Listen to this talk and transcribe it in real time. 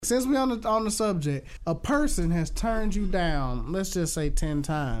Since we on the subject, a person has turned you down, let's just say 10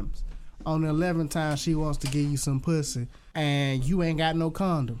 times. On the 11th time, she wants to give you some pussy, and you ain't got no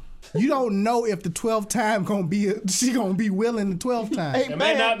condom. You don't know if the 12th time she gonna be willing the 12th time. Hey, it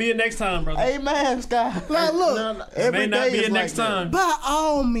may not be a next time, brother. Hey man, Scott. Like, look, it may not be a next time. By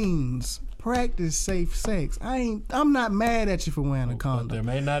all means, practice safe sex. I'm not mad at you for wearing a condom. But there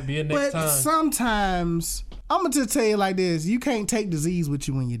may not be a next time. But sometimes, I'm gonna just tell you like this: you can't take disease with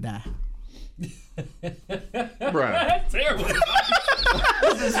you when you die. Bruh. That's terrible.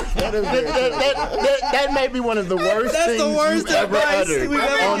 That may be one of the worst things you've ever uttered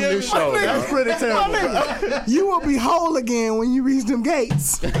on this show. That's pretty terrible. You will be whole again when you reach them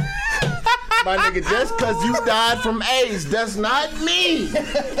gates. My nigga, just because you died from AIDS does not mean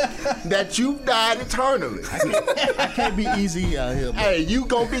that you died eternally. I can't be easy out here. Hey, you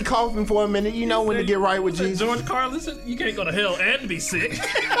gonna be coughing for a minute. You know when to get right with Jesus. George Carlin, you can't go to hell and be sick. It's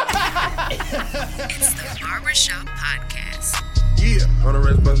the Barbershop Podcast. Yeah. On the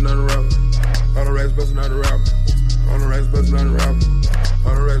rest bustin' on the rapper. On the rest bustin' on the rapper. On the rest bustin' on the rapper.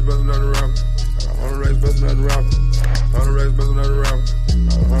 On the rest bustin' on the rapper. On the rest bustin' on the rapper. On the rest bustin' on the rapper.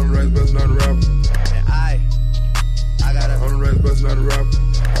 On the rest bustin' on the rapper. And I got a on the rest bustin' on the rapper.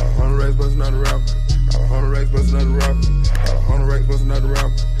 On the rest bustin' on the rapper. On the rest bustin' on the rapper. On the rest bustin' on the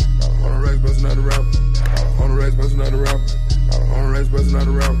rapper. On the rest bustin' on the rapper. On the rest bustin' on the rapper. On the rest bustin' on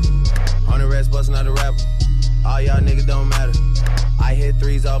the rapper. on the rest bustin' out the rapper. All y'all niggas don't matter. I hit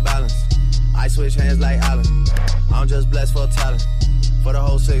threes all balance. I switch hands like Allen. I'm just blessed for talent. For the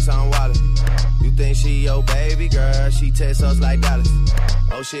whole 6, I'm wildin'. You think she your baby girl? She text us like Dallas.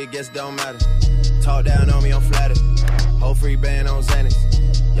 Oh shit, guess don't matter. Talk down on me, I'm flattered. Whole free band on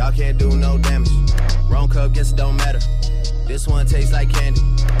Xanax. Y'all can't do no damage. Wrong cup, guess it don't matter. This one tastes like candy.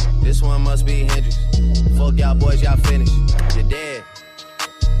 This one must be Hendrix. Fuck y'all boys, y'all finished. You're dead.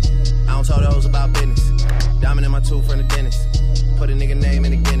 I don't talk to hoes about business. Diamond in my tooth from the dentist. Put a nigga name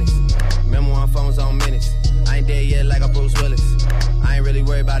in the Guinness. Remember on phones on minutes. I ain't dead yet like a Bruce Willis. I ain't really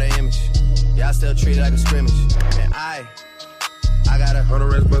worried about the image. Y'all still treat it like a scrimmage. And I got a on the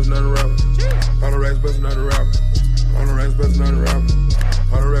rest bustin' on the rapper. On the rest bustin' on the rapper. On the rest bustin' on the rapper.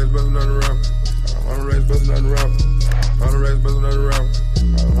 On the rest bustin' on the rapper. On the rest bustin' on the rapper. On the rest bustin' on the rapper.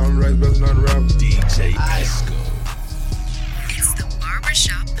 On the rest bustin' on the rapper. DJ Esco. It's the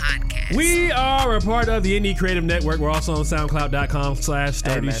Barbershop Podcast. We are a part of the Indie Creative Network. We're also on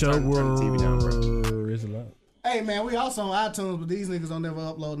SoundCloud.com/Sturdy Show. turn the TV down, bro. Is it loud? Hey man, we also on iTunes, but these niggas don't never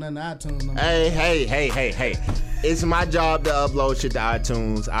upload nothing to iTunes. No more. Hey. It's my job to upload shit to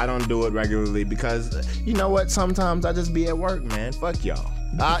iTunes. I don't do it regularly because, you know what? Sometimes I just be at work, man. Fuck y'all.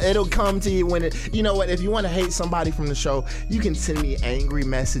 It'll come to you when it, you know what? If you want to hate somebody from the show, you can send me angry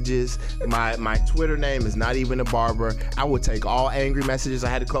messages. My Twitter name is not even a barber. I will take all angry messages. I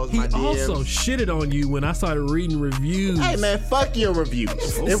had to close my He DMs. also shitted on you when I started reading reviews. Hey man, fuck your reviews.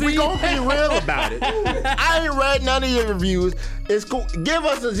 If we gonna be real about it, I ain't read none of your reviews. It's cool. Give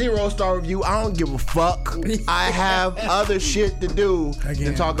us a 0-star review. I don't give a fuck. I have other shit to do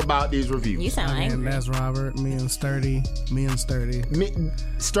than talk about these reviews. You sound And angry. that's Robert, me and Sturdy.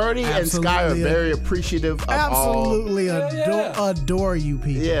 Sturdy and Sky are very appreciative of absolutely adore you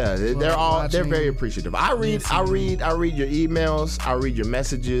people. Yeah, they're watching. very appreciative. I read your emails, I read your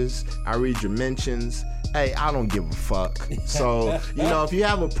messages, I read your mentions. Hey, I don't give a fuck. So, you know, if you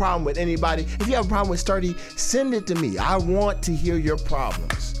have a problem with anybody, if you have a problem with Sturdy, send it to me. I want to hear your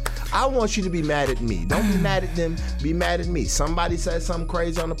problems. I want you to be mad at me. Don't be mad at them. Be mad at me. Somebody says something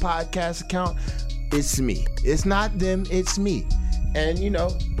crazy on the podcast account. It's me. It's not them. It's me. And, you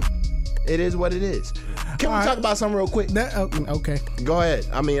know, it is what it is. Can we talk about something real quick? Okay. Go ahead.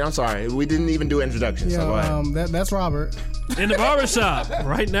 I mean, I'm sorry. We didn't even do introductions. So go ahead. That's Robert. In the barbershop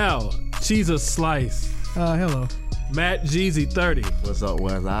right now, she's a slice. Hello. Matt Jeezy 30. What's up?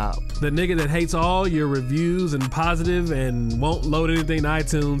 What's up? The nigga that hates all your reviews and positive and won't load anything to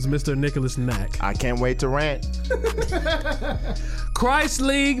iTunes, Mr. Nicholas Knack. I can't wait to rant. Christ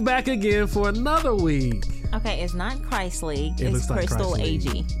League back again for another week. Okay, it's not Christ League. It It's looks like Crystal Christ League.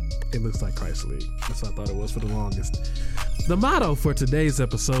 AG. It looks like Christ League. That's what I thought it was for the longest. The motto for today's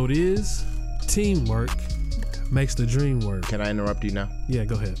episode is teamwork makes the dream work. Can I interrupt you now? Yeah,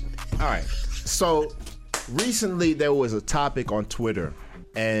 go ahead. All right. So recently there was a topic on Twitter,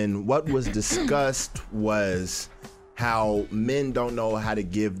 and what was discussed was how men don't know how to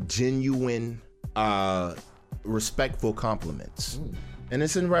give genuine, respectful compliments. And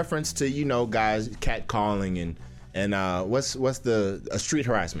it's in reference to, you know, guys catcalling and what's the street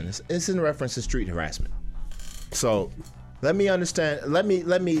harassment. It's in reference to street harassment. So let me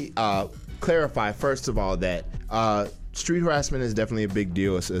clarify first of all that street harassment is definitely a big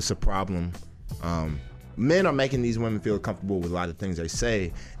deal. It's a problem. Men are making these women feel comfortable with a lot of things they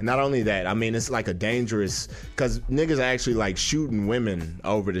say, and not only that, I mean, it's like a dangerous, because niggas are actually like shooting women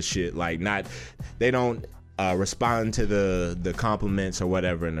over the shit. Like, they don't respond to the compliments or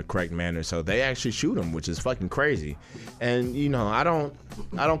whatever in the correct manner, so they actually shoot them, which is fucking crazy. And you know, I don't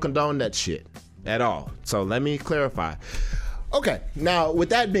condone that shit at all. So let me clarify. Okay, now with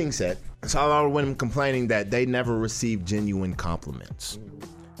that being said, I saw a lot of women complaining that they never received genuine compliments.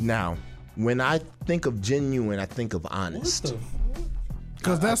 Now, when I think of genuine, I think of honest.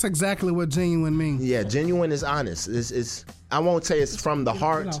 Because that's exactly what genuine means. Yeah, genuine is honest. It's I won't say it's from the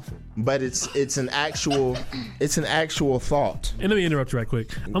heart, but it's an actual thought. And let me interrupt you right quick.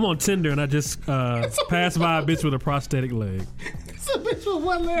 I'm on Tinder and I just passed by a bitch with a prosthetic leg. It's a bitch with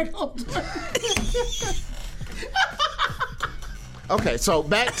one leg on. Okay, so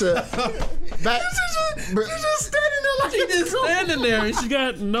back. She's just standing there like She just standing there and she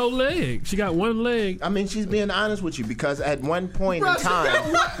got no leg. She got one leg. I mean, she's being honest with you because at one point in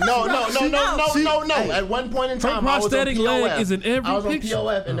time, no. At one point in time, I was on prosthetic leg POF. is in every I was on picture.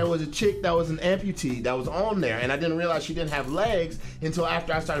 POF and there was a chick that was an amputee that was on there, and I didn't realize she didn't have legs until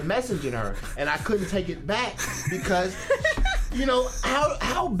after I started messaging her, and I couldn't take it back because, you know,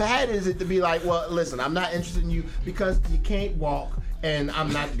 how bad is it to be like, well, listen, I'm not interested in you because you can't walk. And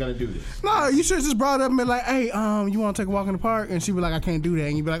I'm not gonna do this. No, you should have just brought it up and be like, "Hey, you want to take a walk in the park?" And she'd be like, "I can't do that."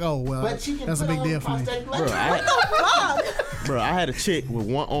 And you'd be like, "Oh, well, But she can that's a put big on deal for me." Bro, I had a chick with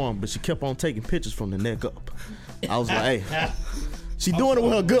one arm, but she kept on taking pictures from the neck up. I was like, hey, she doing it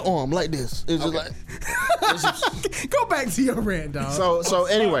with her good arm like this. It's just like, Go back to your rant, dog. So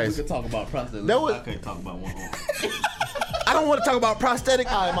anyways, we can talk about prosthetic. I can't talk about one arm. I don't want to talk about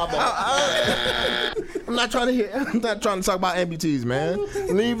prosthetic. All right, my bad. I'm not trying to talk about amputees, man.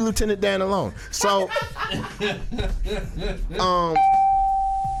 Leave Lieutenant Dan alone. So,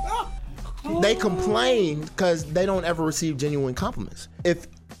 they complain because they don't ever receive genuine compliments. If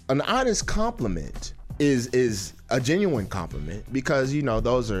an honest compliment is a genuine compliment, because you know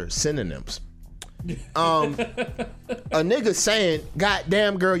those are synonyms. A nigga saying, "God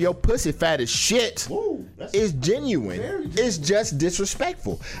damn girl, your pussy fat as shit," is genuine. It's just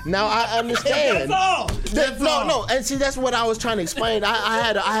disrespectful. Now I understand. No, and see that's what I was trying to explain. I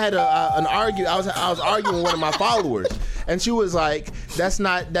had an argue. I was arguing with one of my followers, and she was like, "That's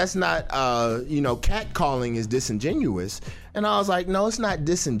not catcalling is disingenuous." And I was like, no, it's not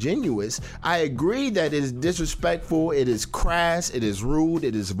disingenuous. I agree that it is disrespectful, it is crass, it is rude,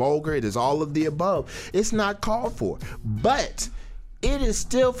 it is vulgar, it is all of the above. It's not called for. But it is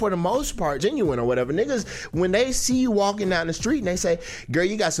still, for the most part, genuine or whatever. Niggas, when they see you walking down the street and they say, girl,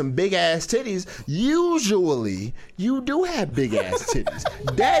 you got some big ass titties, usually you do have big ass titties.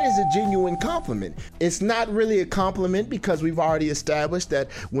 That is a genuine compliment. It's not really a compliment because we've already established that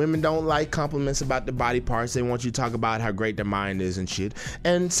women don't like compliments about the body parts. They want you to talk about how great their mind is and shit.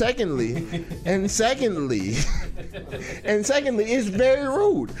 And secondly, it's very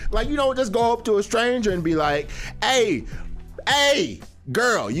rude. Like, you don't just go up to a stranger and be like, hey,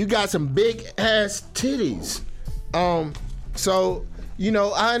 girl, you got some big ass titties. So, you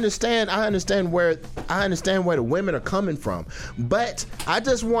know, I understand where the women are coming from, but I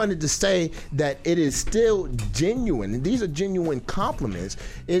just wanted to say that it is still genuine, and these are genuine compliments.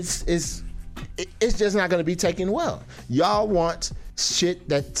 It's just not going to be taken well. Y'all want shit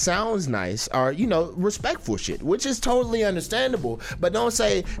that sounds nice, or, you know, respectful shit, which is totally understandable, but don't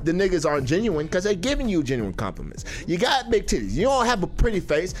say the niggas aren't genuine because they're giving you genuine compliments. You got big titties, you don't have a pretty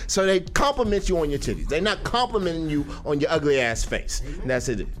face, so they compliment you on your titties. They're not complimenting you on your ugly ass face. And that's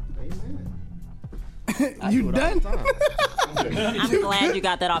it. You done? I'm glad you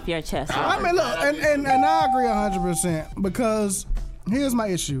got that off your chest. I mean, look, and I agree 100% because here's my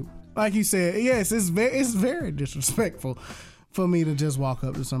issue. Like you said, yes, it's very disrespectful for me to just walk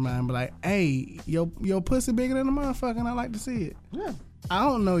up to somebody and be like, hey, your pussy bigger than a motherfucker and I like to see it. Yeah. I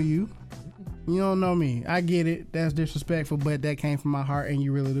don't know you. You don't know me. I get it. That's disrespectful, but that came from my heart and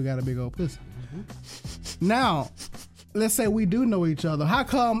you really do got a big old pussy. Mm-hmm. Now, let's say we do know each other. How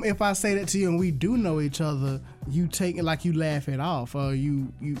come if I say that to you and we do know each other, you take it like you laugh it off, or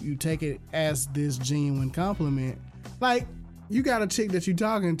you take it as this genuine compliment? Like, you got a chick that you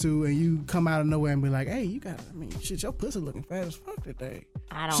talking to and you come out of nowhere and be like, hey, shit, your pussy looking fat as fuck today.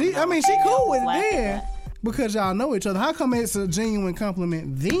 She cool with it then because y'all know each other. How come it's a genuine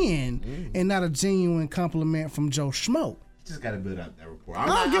compliment then and not a genuine compliment from Joe Schmo? Just gotta build up that rapport. I'm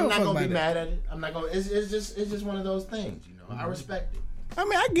not gonna be mad at it. I'm not gonna. It's just one of those things, you know. I respect it. I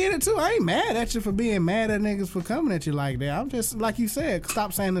mean, I get it too. I ain't mad at you for being mad at niggas for coming at you like that. I'm just, like you said,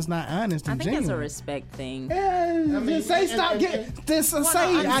 stop saying it's not honest and I think genuine. it's a respect thing. Yeah, just say stop get. Just say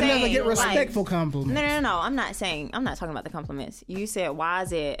I never get respectful compliments. No. I'm not talking about the compliments. You said, why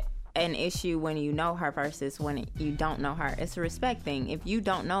is it an issue when you know her versus when you don't know her? It's a respect thing. If you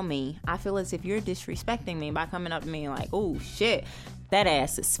don't know me, I feel as if you're disrespecting me by coming up to me like, oh shit, that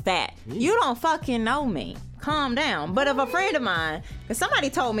ass is fat. You don't fucking know me. Calm down. But if a friend of mine, because somebody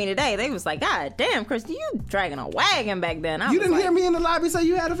told me today, they was like, God damn, Chris, you dragging a wagon back then. You didn't hear me in the lobby say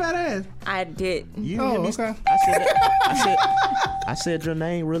you had a fat ass? I did. You Oh, hear me? okay. I said your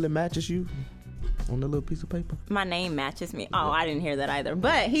name really matches you on the little piece of paper. My name matches me. Oh, I didn't hear that either.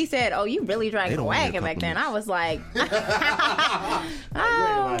 But he said, oh, you really dragging a wagon back then. I was like, I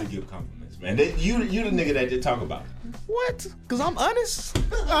ain't allowed to give compliments, man. You the nigga that did talk about it. What? Because I'm honest.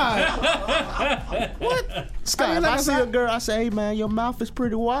 What? Scott, Hey, if like I I see said- a girl, I say, hey, man, your mouth is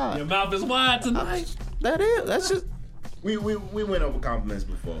pretty wide. Your mouth is wide tonight. That's just... We went over compliments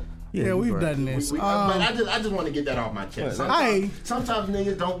before. Yeah, we've done this. But I just want to get that off my chest. Hey. Sometimes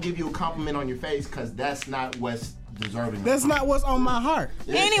niggas don't give you a compliment on your face because that's not what's deserving. That's not what's on my heart.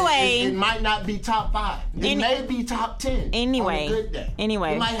 Anyway. It might not be top 5. It may be top 10. Anyway. On a good day.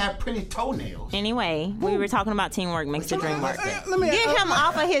 Anyway. You might have pretty toenails. Anyway, we were talking about teamwork makes the dream work. Let me Get him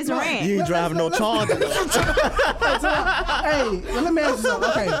off of his rant. You ain't driving no Charger. Hey, let me ask you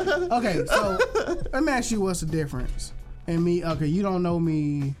something. Okay, so let me ask you what's the difference. And me, okay, you don't know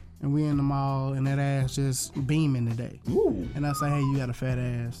me, and we in the mall, and that ass just beaming today. Ooh. And I say, hey, you got a fat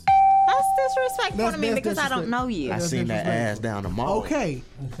ass. That's disrespectful That's- to me that's because I don't know you. I seen that ass down the mall. Okay,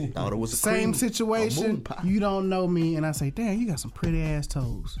 Thought it was a same cream- a situation. moon pie. You don't know me, and I say, damn, you got some pretty ass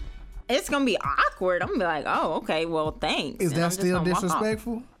toes. It's gonna be awkward. I'm gonna be like, oh, okay, well, thanks. Is And I'm that just still gonna walk off.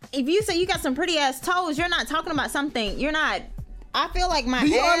 disrespectful? If you say you got some pretty ass toes, you're not talking about something. You're not. I feel like my Do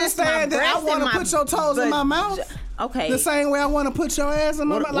you ass, understand my that I breast, want and to my put your toes in my mouth? Okay. The same way I want to put your ass in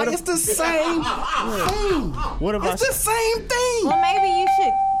my mouth. Like, it's the same thing. What if It's the same thing. Well, maybe you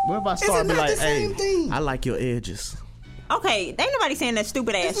should. What if I Is start it be not like, the same hey, thing? I like your edges. Okay, ain't nobody saying that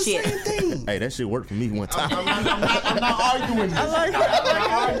stupid ass It's the shit. same thing. Hey, that shit worked for me one time. I'm not arguing this. I'm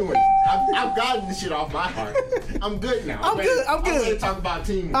not arguing. I've gotten this shit off my heart. I'm good now. I'm good. I'm ready to talk about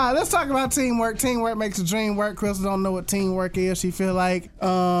teamwork. All right, let's talk about teamwork. Teamwork makes the dream work. Crystal don't know what teamwork is. She feel like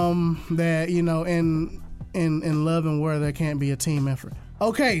that, you know, in love and war there can't be a team effort.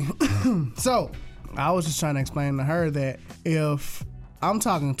 Okay, so I was just trying to explain to her that if I'm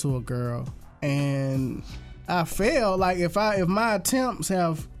talking to a girl and I fail, like if my attempts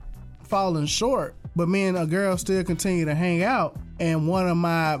have fallen short, but me and a girl still continue to hang out, and one of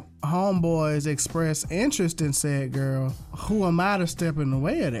my homeboys express interest in said girl, who am I to step in the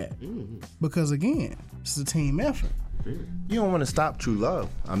way of that? Because again, it's a team effort. You don't want to stop true love.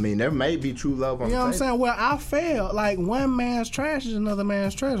 I mean, there may be true love on You know what I'm the saying? Well, I failed. Like, one man's trash is another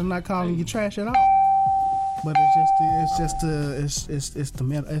man's trash. I'm not calling you trash at all. But it's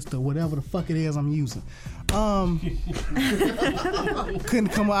the whatever the fuck it is I'm using. Couldn't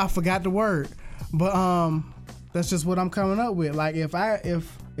come up. I forgot the word. But that's just what I'm coming up with. Like, if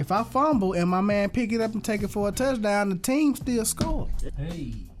I fumble and my man pick it up and take it for a touchdown, the team still score.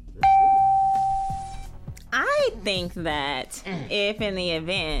 Hey. I think that if in the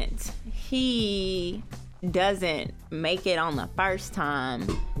event he doesn't make it on the first time,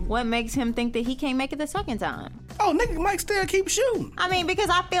 what makes him think that he can't make it the second time? Oh, nigga might still keep shooting. I mean, because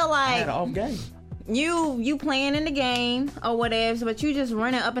I feel I had like an off game. you playing in the game or whatever, but you just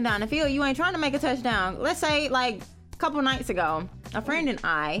running up and down the field. You ain't trying to make a touchdown. Let's say like a couple nights ago, a friend and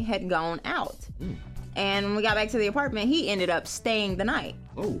I had gone out. And when we got back to the apartment, he ended up staying the night.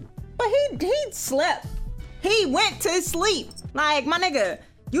 Oh. But he slept. He went to sleep. Like, my nigga,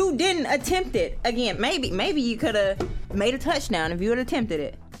 you didn't attempt it. Again, maybe you could have made a touchdown if you had attempted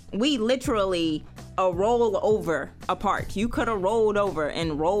it. We literally a roll over apart. You could have rolled over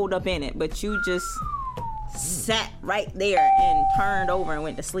and rolled up in it, but you just sat right there and turned over and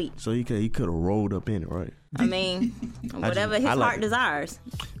went to sleep. So he could have rolled up in it, right? I mean, whatever his I like heart it. desires.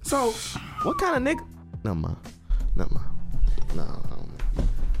 So, What kind of nigga? Never mind. No.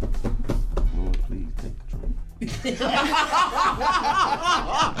 Lord, please take control.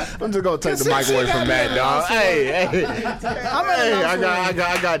 I'm just gonna take the mic away from that, dog. Hey,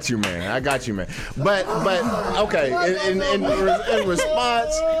 I got you, man. But okay. In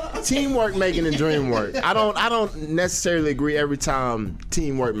response, teamwork making the dream work. I don't necessarily agree every time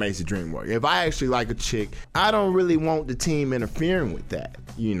teamwork makes the dream work. If I actually like a chick, I don't really want the team interfering with that.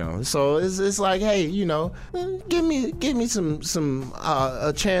 You know, so it's like, hey, you know, give me some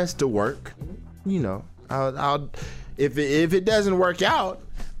a chance to work. You know, I'll if it doesn't work out,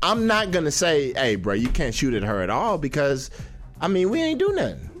 I'm not gonna say, hey, bro, you can't shoot at her at all because, I mean, we ain't do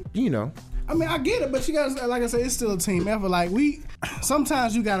nothing, you know. I mean, I get it, but you guys, like I said, it's still a team effort. Like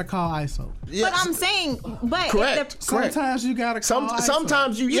sometimes you gotta call ISO. But I'm saying, but Correct. Sometimes you gotta call ISO.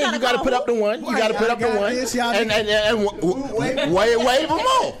 Sometimes you gotta put up the one. You gotta put up the one, and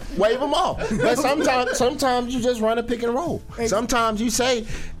wave them off. But sometimes you just run a pick and roll. Sometimes you say,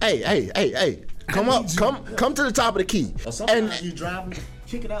 hey, come to the top of the key. Or sometimes you drive and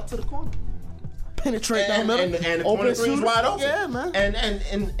kick it out to the corner. Penetrate down the middle, and the corner three's wide open. Yeah, man.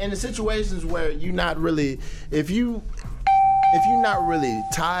 And in the situations where you're not really, if you're not really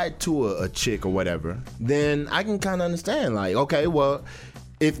tied to a chick or whatever, then I can kind of understand. Like, okay, well,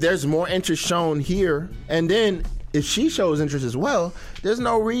 if there's more interest shown here, and then if she shows interest as well, there's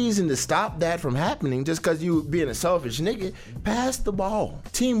no reason to stop that from happening just because you being a selfish nigga. Pass the ball.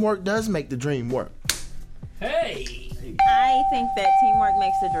 Teamwork does make the dream work. Hey. I think that teamwork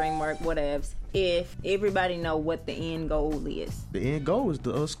makes the dream work, whatevs, if everybody know what the end goal is. The end goal is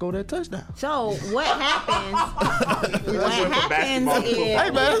to score that touchdown. So what happens? Is hey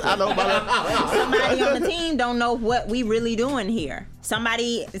man, I know about that. somebody on the team don't know what we really doing here.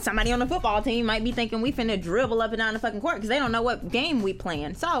 Somebody on the football team might be thinking we finna dribble up and down the fucking court because they don't know what game we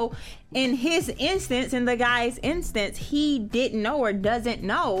playing. So in his instance, in the guy's instance, he didn't know or doesn't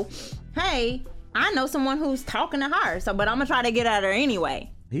know, hey, I know someone who's talking to her, so but I'm gonna try to get at her anyway.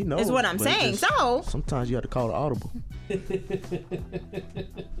 He knows. Is what I'm saying. So sometimes you have to call it audible.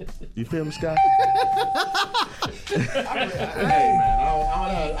 You feel me, Scott? Hey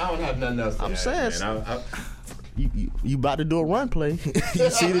man, I don't have nothing else to I'm add, saying, man. you about to do a run play. You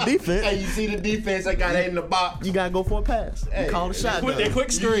see the defense. Hey, you see the defense? I got 8 in the box. You gotta go for a pass. Hey, you call the shot. With that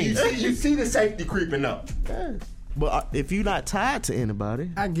quick screen. You see the safety creeping up. Yeah. But if you're not tied to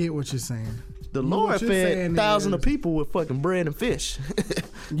anybody, I get what you're saying. the What Lord you're fed saying thousands is- of people with fucking bread and fish.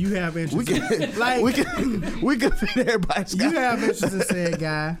 You have interest. we can, like we can feed everybody. Scott. you have interest in said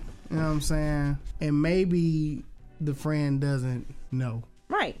guy. You know what I'm saying? And maybe the friend doesn't know.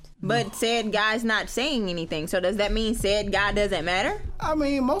 right, but said guy's not saying anything. So does that mean said guy doesn't matter? I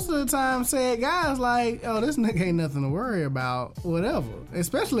mean, most of the time, said guys like, oh, this nigga ain't nothing to worry about, whatever.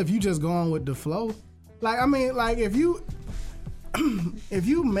 Especially if you just go on with the flow. Like, I mean, like if you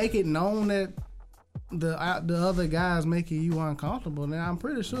make it known that the other guy's making you uncomfortable, then I'm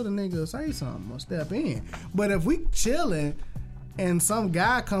pretty sure the nigga will say something or step in. But if we chilling and some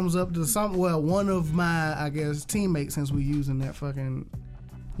guy comes up to one of my, I guess, teammates, since we using that fucking,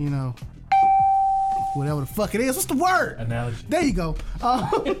 you know, whatever the fuck it is. What's the word? Analogy. There you go.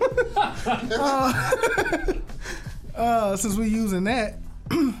 Since we using that,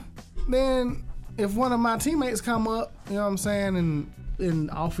 then if one of my teammates come up, you know what I'm saying,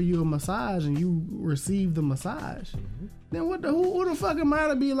 and offer you a massage and you receive the massage, then who the fuck am I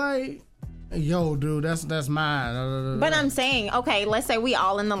to be like, yo, dude, that's mine. But I'm saying, okay, let's say we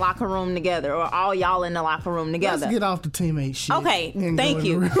all in the locker room together, or all y'all in the locker room together. Let's get off the teammate shit. Okay, and go thank in the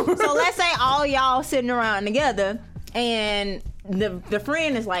you. room. So let's say all y'all sitting around together, and the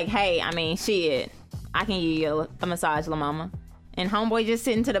friend is like, hey, I mean, shit, I can give you a massage, la mama. And homeboy just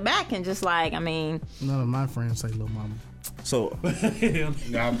sitting to the back and just like, I mean, None of my friends say little mama. So, I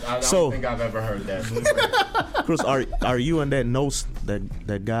don't So- think I've ever heard that. Chris, are you and that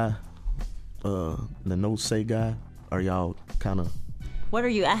that guy, the no say guy? Are y'all kind of? what are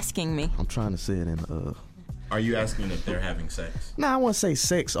you asking me? I'm trying to say it in. Are you asking if they're having sex? Nah, I want to say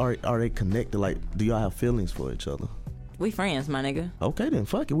sex. Are they connected? Like, do y'all have feelings for each other? We friends, my nigga. Okay, then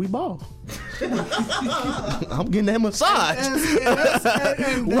fuck it, we ball. I'm getting that massage.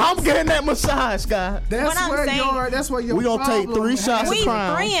 I'm getting that massage, guy. What I'm saying- That's where your We gonna take problem 3 shots has- of We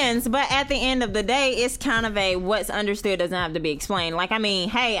crime. friends, but at the end of the day, it's kind of a what's understood doesn't have to be explained. Like, I mean,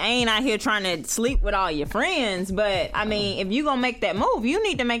 hey, I ain't out here trying to sleep with all your friends, but I mean, if you gonna make that move, you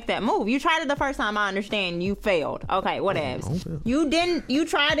need to make that move. You tried it the first time, I understand. You failed. Okay, whatevs. Okay. You didn't. You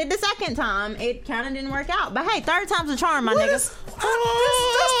tried it the second time. It kind of didn't work out. But hey, third time's a charm, my nigga. That's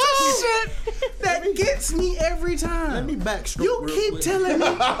the shit that gets me every time. Let me backstroke You real keep quick. telling me,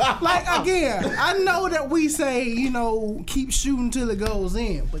 like, again, I know that we say, you know, keep shooting till it goes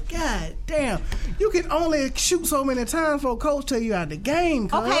in, but god damn, you can only shoot so many times before coach tell you out the game.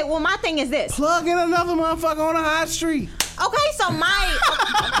 Cuz. Okay, well, my thing is this. Plug in another motherfucker on the high street. Okay, so my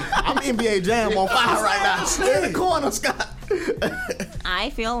I'm NBA Jam on fire right now. Stay in the corner, Scott. I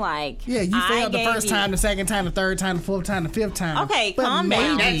feel like Yeah, you I failed the gave first you- time, the second time, the third time, the fourth time, the fifth time. Okay, But calm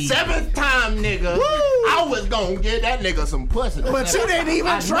down. That 7th time, nigga, I was gonna get that nigga some pussy. But you didn't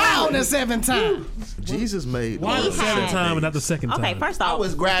even try on the seventh time. Jesus made. Why the seventh time and not the second time? Okay, first off, I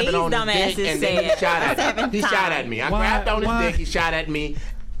was grabbing on his dick and then he shot at me. He shot at me. I grabbed on his dick. He shot at me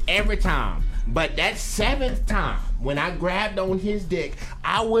every time. But that 7th time, when I grabbed on his dick,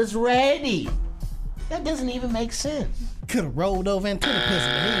 I was ready. That doesn't even make sense. Could have rolled over into the pussy,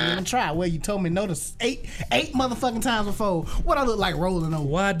 but he didn't even try. Well, you told me no to eight motherfucking times before. What I look like rolling over?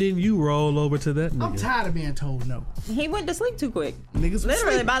 Why didn't you roll over to that nigga? I'm tired of being told no. He went to sleep too quick. Niggas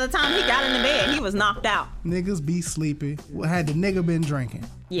Literally, sleepy. by the time he got in the bed, he was knocked out. Niggas be sleepy. Had the nigga been drinking?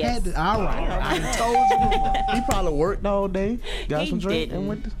 Yes. All right. I told you before. He probably worked all day, got He some drink, didn't. and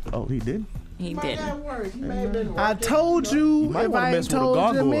went. He did. He didn't. I told you, might if wanna I ain't mess with a told you a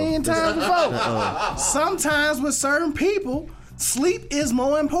gargoyle. million times before, sometimes with certain people, sleep is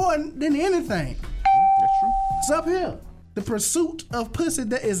more important than anything. That's true. It's up here. The pursuit of pussy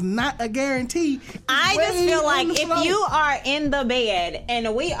that is not a guarantee. I just way feel on like the if floor. you are in the bed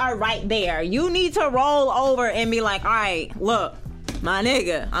and we are right there, you need to roll over and be like, all right, look, my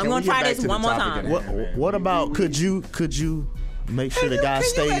nigga, I'm going to try this one more time. What about could you make sure the guy Can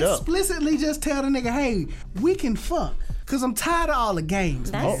stayed you up? explicitly just tell the nigga, hey, we can fuck. Cause I'm tired of all the games.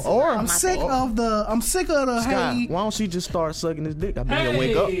 That's Or I'm sick of the Scott, hey. why don't she just start sucking his dick? I mean, he'll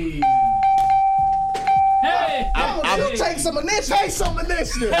wake up. You take some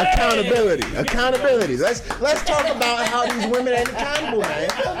initiative. Accountability. Let's talk about how these women ain't accountable, man.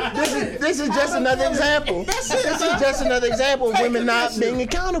 This is just another example. This is just another example of women not being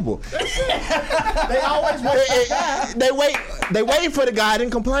accountable. They always they wait for the guy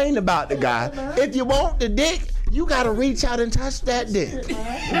and complain about the guy. If you want the dick, you gotta reach out and touch that dick.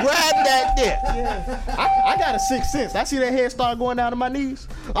 Grab that dick. I got a sixth sense. I see that head start going down to my knees.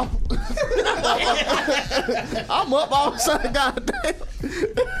 I'm up all of a sudden, goddamn.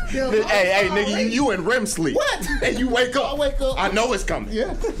 Hey, nigga, you in REM sleep. What? And you wake up. I know it's coming.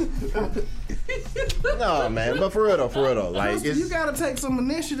 Yeah. No, man, but for real though, like You gotta take some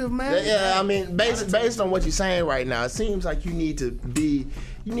initiative, man. yeah, I mean, based on what you're saying right now, it seems like you need to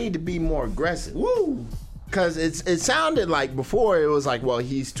be more aggressive. Woo. Cause it sounded like before it was like, well,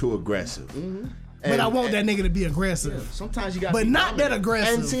 he's too aggressive. Mm-hmm. But I want that nigga to be aggressive. Sometimes you got, But not that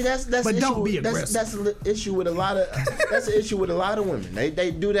aggressive. And see, that's but the don't issue. be aggressive. That's the issue with a lot of women.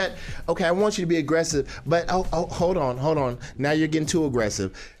 They do that. Okay, I want you to be aggressive, but hold on. Now you're getting too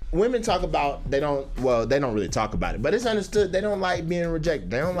aggressive. Women talk about they don't really talk about it, but it's understood they don't like being rejected.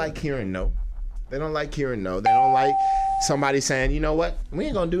 They don't like hearing no. They don't like somebody saying, you know what, we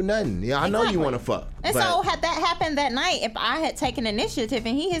ain't gonna do nothing. Yeah, I know you want to fuck. And so had that happened that night, if I had taken initiative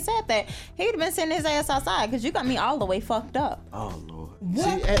and he had said that, he would have been sending his ass outside because you got me all the way fucked up. oh Lord.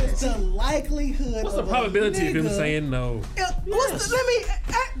 What is the likelihood? What's the of probability of him nigga- saying no? Look.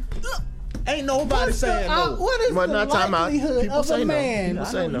 Ain't nobody saying no. What is But the not time out. likelihood People of say a no. man People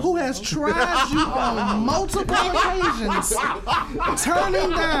say no. who has tried you on multiple occasions, turning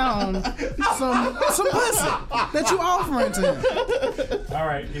down some pussy that you offering to him? All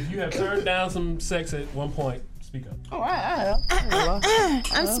right, if you have turned down some sex at one point, speak up. Oh, I have.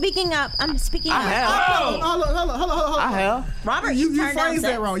 I'm speaking up. Hold on. I have. Robert, You turned down phrased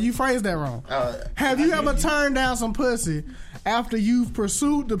sex. that wrong. You phrased that wrong. Have you ever turned down some pussy after you've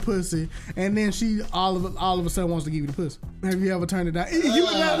pursued the pussy and then she all of a sudden wants to give you the pussy? Have you ever turned it down?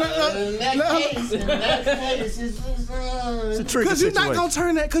 In that case, It's a tricky Because you're situation. not gonna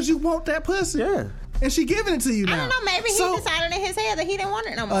turn that because you want that pussy. Yeah. And she giving it to you now. I don't know. Maybe So, he decided in his head that he didn't want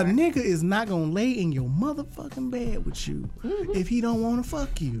it no a more. nigga is not gonna lay in your motherfucking bed with you if he don't want to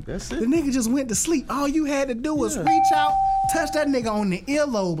fuck you. That's it. The nigga just went to sleep. All you had to do was reach out, touch that nigga on the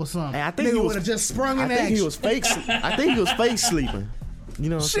earlobe or something. Hey, I think nigga he was would have just sprung I in think action. he was fake. I think he was fake sleeping. You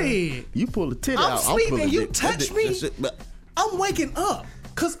know what I'm saying? Shit. You pull a tit I'm out. sleeping, pulling you dick. touch That me? that's it. But I'm waking up.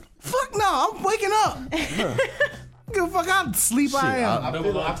 Cause fuck no, I'm waking up. Give a fuck how sleep I am. I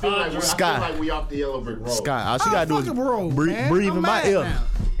feel like we off the yellow brick road. Scott, all she gotta do is fucking roll, man. breathe I'm in my mad ear. now.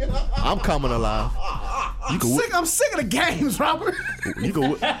 I'm coming alive. You can I'm sick of the games, Robert.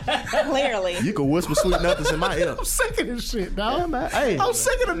 Clearly. you can whisper sweet nothings in my ear. I'm sick of this shit, dog. Yeah, man. Hey. I'm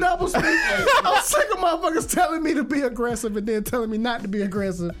sick of the double speak. I'm sick of motherfuckers telling me to be aggressive and then telling me not to be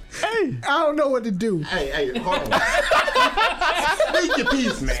aggressive. Hey. I don't know what to do. Hey, hold on. Speak your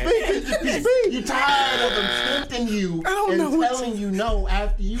piece, man. Speak your piece. You tired of them tempting you I don't and know what telling you no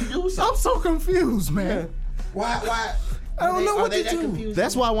after you do I'm something. so confused, man. Why? I don't know Are what they to that do. confused?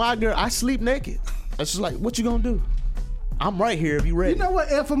 That's why when I sleep naked. It's just like, what you gonna do? I'm right here if you ready. You know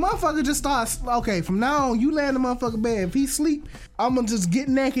what? If a motherfucker just starts, okay, from now on, you lay in the motherfucker bed. If he sleep, I'm gonna just get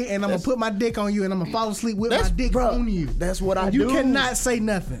naked and I'm gonna put my dick on you and I'm gonna fall asleep with my dick on you. That's what I You do. cannot say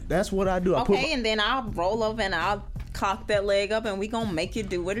nothing. That's what I do. I Okay, and then I'll roll over and I'll cock that leg up and we gonna make you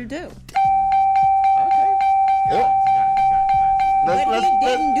do what it do. But he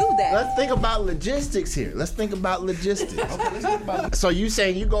didn't do that. Let's think about logistics here. So you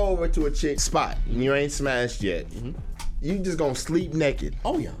saying you go over to a chick's spot and you ain't smashed yet. You just gonna sleep naked.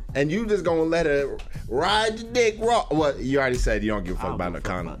 Oh yeah. And you just gonna let her ride the dick raw. What, you already said you don't give a fuck about no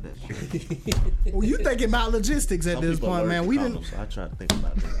condom. Well, you thinking about logistics at this point, man. We didn't. So I try to think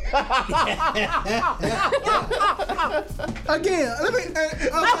about that. Again, let me.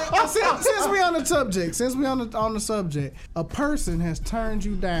 Since we on the subject, a person has turned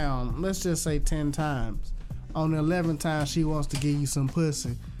you down. Let's just say 10 times. On the 11th time, she wants to give you some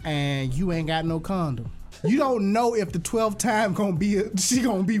pussy, and you ain't got no condom. You don't know if the 12th time she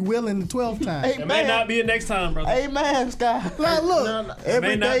gonna be willing the 12th time. It may not be a next time, brother. Hey man, Sky. Like, look, It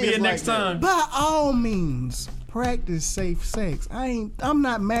may not be a next time. by all means, practice safe sex. I'm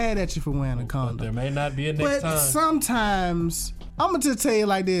not mad at you for wearing a condom. There may not be a next But time. sometimes, I'm gonna just tell you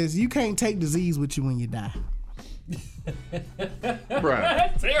like this: you can't take disease with you when you die. Bruh.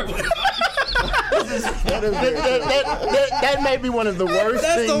 That's terrible. That may be one of the worst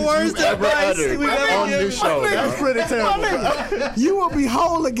things you've ever uttered on this show. That's pretty terrible. You will be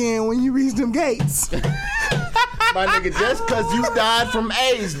whole again when you reach them gates. My nigga, just because you died from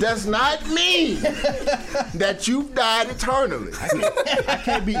AIDS does not mean that you've died eternally. I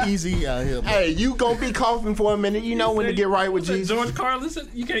can't be easy out here. Hey, you gonna be coughing for a minute. You know when to get right with Jesus. George Carlin,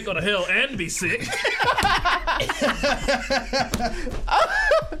 you can't go to hell and be sick.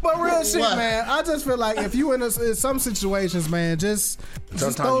 But real shit, man. I just feel like if you in some situations, man,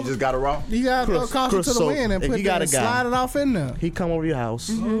 Sometimes you just gotta roll. You gotta throw caution to the wind and if put you got a guy, slide it off in there. He come over your house.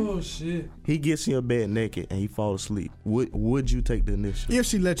 Oh shit. He gets in your bed naked and he falls asleep. Would you take the initiative? If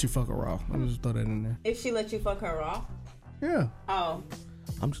she let you fuck her raw, let me just throw that in there. If she let you fuck her raw? Yeah. Oh.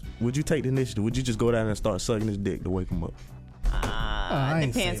 Would you take the initiative? Would you just go down and start sucking his dick to wake him up?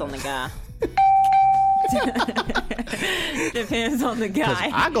 Depends on the guy. Depends on the guy.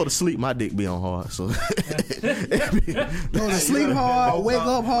 I go to sleep, my dick be on hard. So Go to sleep hard, wake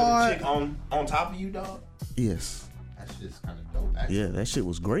up hard. Chick on top of you, dog. yes. That's just kind of dope. Actually. Yeah, that shit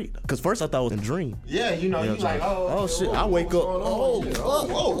was great. Cause first I thought it was a dream. Yeah, you know, you like, oh shit! I wake up. Oh,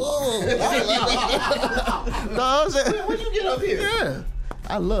 No, when you get up here? yeah,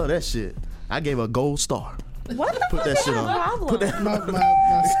 I love that shit. I gave her a gold star. What the Put fuck that is shit your on. problem? Put that.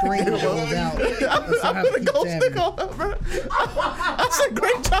 My screen goes out. I put a gold sticker on her, bro. I said,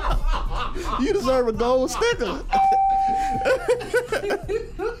 great job. You deserve a gold sticker.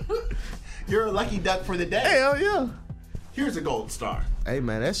 You're a lucky duck for the day. Hell yeah. Here's a gold star. Hey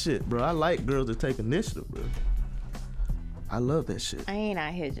man, that shit, bro. I like girls that take initiative, bro. I love that shit. I ain't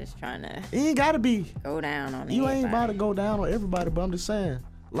out here just trying to You ain't gotta be. go down on You ain't about to everybody. go down on everybody, but I'm just saying,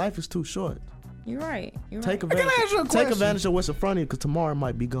 life is too short. You're right. You're Take right. advantage. ask you a Take question? advantage of what's in front of you, because tomorrow it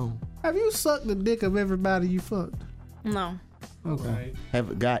might be gone. Have you sucked the dick of everybody you fucked? No. Okay.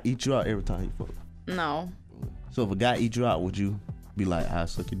 Have a guy eat you out every time you fuck. No. So if a guy eat you out, would you be like, I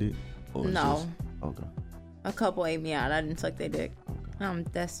suck your dick? Or it's No. just- okay. A couple ate me out. I didn't suck their dick.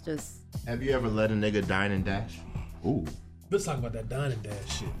 That's just. Have you ever let a nigga dine and dash? Ooh. Let's talk about that dine and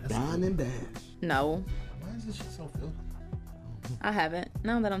dash shit. Dine and dash. No. Why is this shit so filthy? I haven't.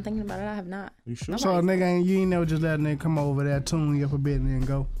 Now that I'm thinking about it, I have not. You sure? So a nigga you ain't never just let a nigga come over there, tune you up a bit, and then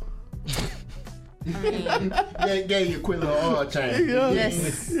go. Gave you a quick little oil change.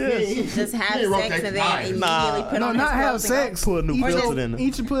 Just have You ain't sex rotate and the then tires. immediately put No, on not his have clothes and go. sex. Put a new Or filter just- in there.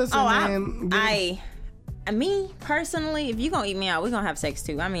 Eat your pussy Oh, and then me personally, if you gonna eat me out, we gonna have sex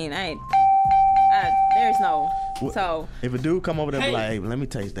too. I mean, there's no. So If a dude come over there and be like, hey, let me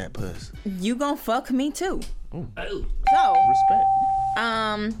taste that puss. you gonna fuck me too. Oh. So Respect.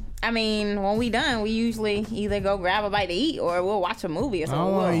 I mean, when we done, we usually either go grab a bite to eat or we'll watch a movie or I something.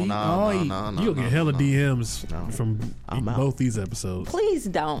 don't want to eat. I don't wanna eat. You'll get hella DMs from I'm out. both these episodes. Please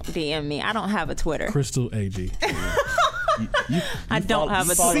don't DM me. I don't have a Twitter. Crystal AG. I don't have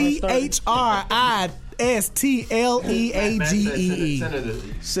a Twitter.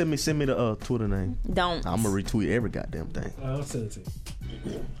 CHRISTLEAGEE. Send me the Twitter name. Don't. I'm gonna retweet every goddamn thing. I'll send it to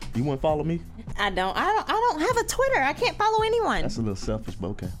you. You want to follow me? I don't have a Twitter. I can't follow anyone. That's a little selfish, but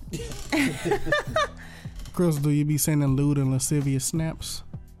okay. Crystal, do you be sending lewd and lascivious snaps?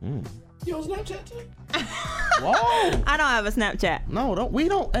 You on Snapchat too? Whoa! I don't have a Snapchat. No, we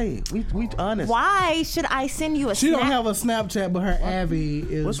don't. Hey, we honest. Why should I send you a She snap? don't have a Snapchat, but her Abby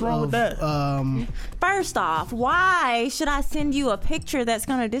is. What's wrong with that? First off, why should I send you a picture that's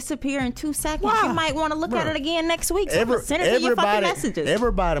gonna disappear in 2 seconds? Why? You might want to look at it again next week. So send it to your fucking messages.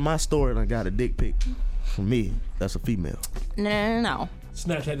 Everybody in my story done got a dick pic from me. That's a female. No.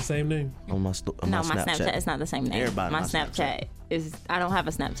 Snapchat the same name? On my No, my Snapchat is not the same name. Everybody my on Snapchat is. I don't have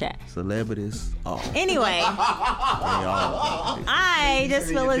a Snapchat. Celebrities. Oh. Anyway, I just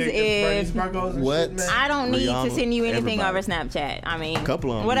feel as if What? I don't need to Rihanna, send you anything everybody. over Snapchat. I mean,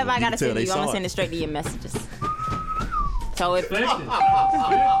 Couple of them, whatever I you gotta can tell send they you, I'm saw gonna it. send it straight to your messages. So if Did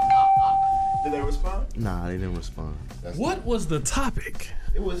they respond? Nah, they didn't respond. What was the topic?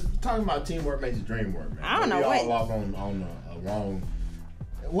 It was talking about teamwork makes the dream work, man. I don't know we what- all off on a wrong.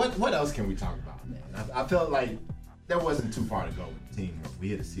 What else can we talk about, man? I felt like there wasn't too far to go with teamwork. We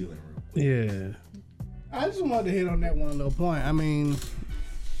hit a ceiling real quick. Yeah. I just wanted to hit on that one little point. I mean,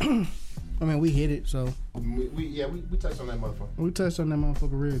 we hit it, so We touched on that motherfucker. we touched on that motherfucker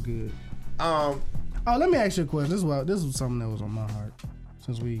real good. Oh, let me ask you a question. This was something that was on my heart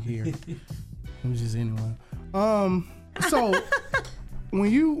since we here. It was just anyway. So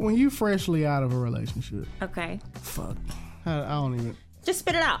when you freshly out of a relationship, okay, fuck, I don't even. just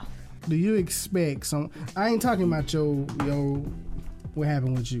spit it out. Do you expect some? I ain't talking about your what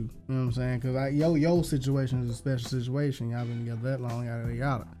happened with you. You know what I'm saying? Because your situation is a special situation. Y'all been together that long, yada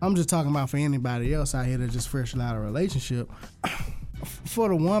yada. I'm just talking about for anybody else out here that just freshly out of a relationship. For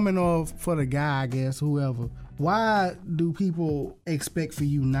the woman or for the guy, I guess, whoever. Why do people expect for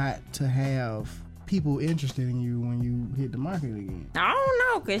you not to have people interested in you when you hit the market again? I don't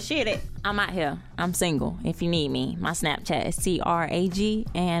know, cause shit, I'm out here. I'm single. If you need me, my Snapchat is CRAG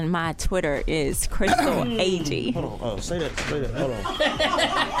and my Twitter is Crystal AG. Hold on. Oh, say that. Hold on.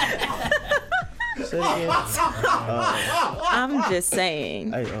 Say it again. I'm just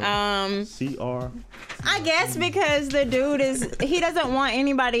saying. Hey, CR. I guess because the dude he doesn't want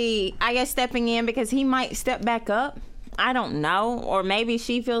anybody, I guess, stepping in because he might step back up. I don't know. Or maybe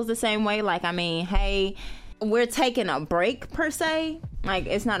she feels the same way. Like, I mean, hey, we're taking a break per se. Like,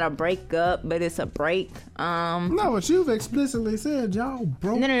 it's not a break up, but it's a break. No, but you've explicitly said y'all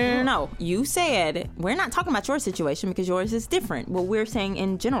broke. No. You said we're not talking about your situation because yours is different. Well, we're saying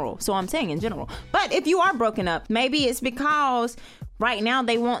in general. So I'm saying in general. But if you are broken up, maybe it's because right now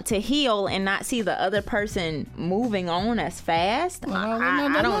they want to heal and not see the other person moving on as fast. I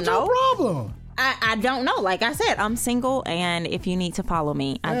don't know. No problem. I don't know. Like I said, I'm single, and if you need to follow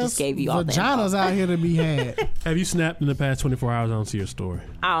me, I just gave you all the info. Vaginas out here to be had. Have you snapped in the past 24 hours? I don't see your story.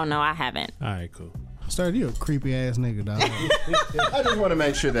 Oh, no, I haven't. All right, cool. Sir, you a creepy ass nigga, dog. I just want to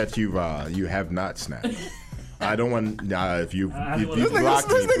make sure that you have not snapped. I don't want if you This blocked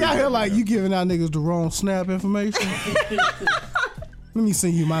me. nigga out here like you giving out niggas the wrong snap information. Let me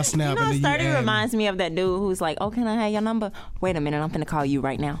send you my snap. You know, and then Sturdy add me. reminds me of that dude who's like, "Oh, can I have your number? Wait a minute, I'm finna call you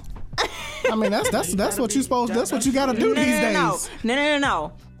right now." I mean, that's what you supposed. That's what you gotta do these days.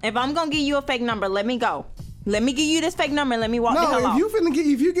 No. If I'm gonna give you a fake number, let me go. Let me give you this fake number and let me walk the hell No, off.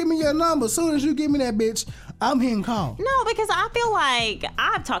 if you give me your number, as soon as you give me that bitch, I'm hitting call. No, because I feel like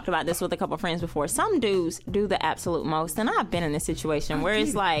I've talked about this with a couple friends before. Some dudes do the absolute most, and I've been in this situation where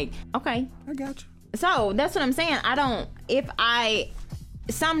it's like, okay, I got you. So that's what I'm saying.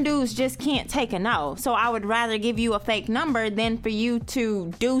 Some dudes just can't take a no. So I would rather give you a fake number than for you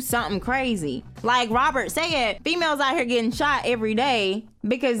to do something crazy. Like Robert said, females out here getting shot every day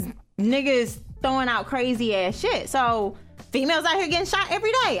because niggas throwing out crazy ass shit. So females out here getting shot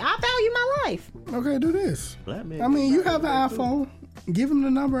every day. I value my life. Okay, do this. Black man. I mean, you have an iPhone. Give him the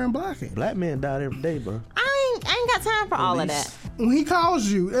number and block it. Black men died every day, bro. I ain't got time for all of that. When he calls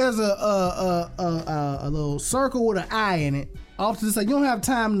you, there's a little circle with an eye in it. Off to the side, you don't have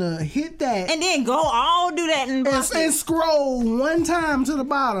time to hit that And then go all do that and block and it. scroll one time to the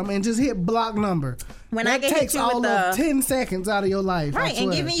bottom and just hit block number. When that I get hit takes you all with of the 10 seconds out of your life. I right, and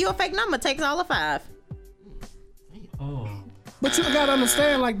swear. giving you a fake number takes all of 5. But you gotta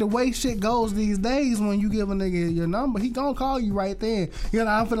understand, like, the way shit goes these days, when you give a nigga your number, he gonna call you right then. You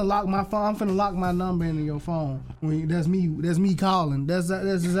know, I'm finna lock my phone. I'm finna lock my number into your phone. That's me calling. That's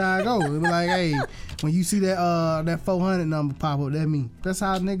just how it goes. It be like, hey, when you see that 400 number pop up, that me. That's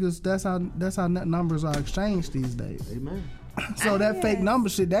how niggas. That's how numbers are exchanged these days. Amen. So that fake number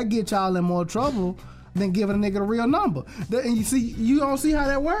shit, that get y'all in more trouble than giving a nigga the real number. And you don't see how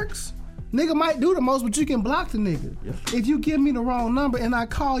that works? Nigga might do the most, but you can block the nigga. Yeah. If you give me the wrong number and I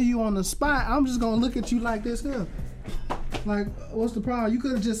call you on the spot, I'm just gonna look at you like this here. Like, what's the problem? You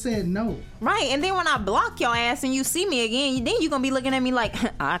could have just said no. Right, and then when I block your ass and you see me again, then you gonna be looking at me like,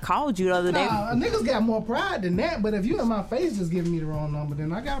 I called you the other day. Nah, niggas got more pride than that, but if you in my face just giving me the wrong number,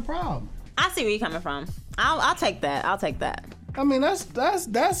 then I got a problem. I see where you're coming from. I'll take that. I'll take that. I mean, that's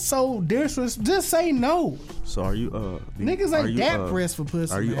so disrespectful. Just say no. So are you Niggas ain't that pressed for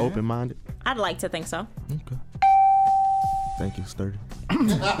pussy. Are you man. open minded? I'd like to think so. Okay. Thank you, Sturdy.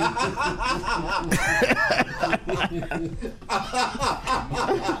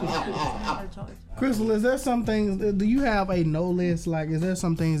 Crystal, is there some things? Do you have a no list? Like, is there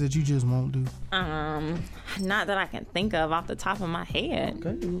some things that you just won't do? Not that I can think of off the top of my head.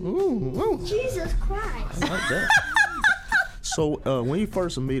 Okay. Ooh. Jesus Christ. I like that. So, when you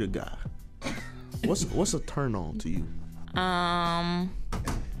first meet a guy, what's a turn on to you?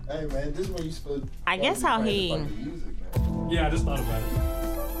 Hey man, this is when you supposed. I guess how he. Yeah, I just thought about it.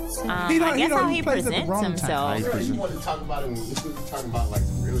 I guess how he plays at the presents wrong himself. time. You want to talk about it when we're talking about like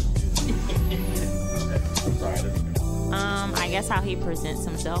some real shit. I'm sorry. I guess how he presents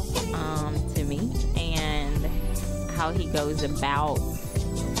himself to me, and how he goes about,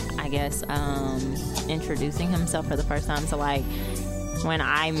 I guess, introducing himself for the first time. So like when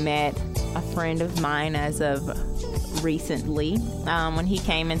I met a friend of mine as of recently, when he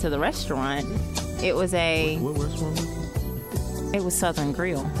came into the restaurant, it was What restaurant? it was Southern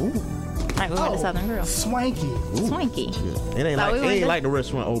Grill. Ooh. Like we went to Southern Grill. Swanky. Swanky. Yeah. It ain't So we like went to- like the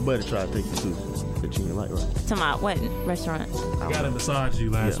restaurant old buddy tried to take you to that you didn't like, right? To my what restaurant? I got to massage you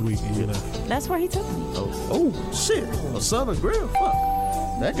last week and you left. That's where he took me. Oh shit! A Southern Grill. Fuck.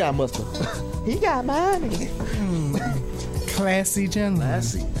 That guy must have. He got money. Classy gentleman.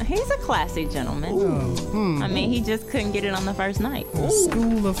 Classy. He's a classy gentleman. I mean, he just couldn't get it on the first night.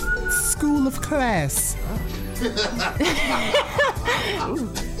 School of class.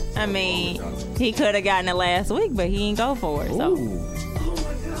 I mean, he could have gotten it last week, but he didn't go for it. So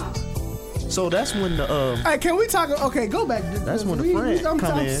So that's when the Hey, can we talk? Okay, go back. That's when the friend I'm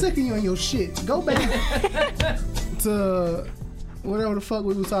come in. sick of you and your shit. Go back to whatever the fuck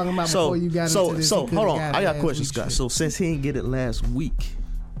we was talking about before you got into this. So You coulda hold on, got I it got last questions, week Scott. shit. So since he didn't get it last week,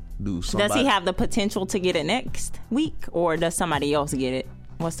 does he have the potential to get it next week, or does somebody else get it?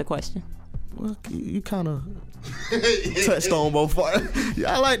 What's the question? Well, you kind of touched on both parts.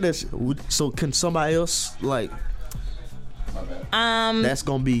 Yeah, I like that shit. So can somebody else like? That's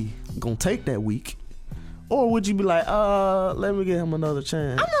gonna take that week, or would you be like, let me give him another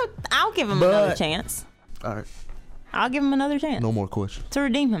chance? I'll give him another chance. All right, I'll give him another chance no more questions. to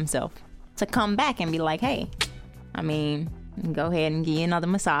redeem himself, to come back and be like, hey, I mean, go ahead and give you another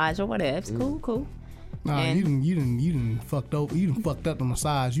massage or whatever. It's cool. Nah, And- you done fucked up. You done fucked up the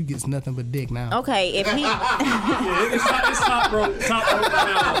massage. You gets nothing but dick now. Okay, if he It's top rope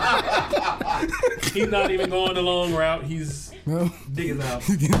now. He's not even going the long route. He's dick is out.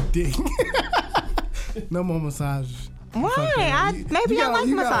 You get dick. No more massages. why? Maybe I like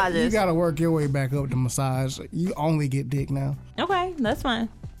massages. You gotta work your way back up to massage. You only get dick now. Okay, that's fine.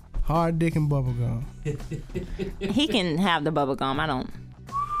 Hard dick and bubble gum. He can have the bubble gum. I don't.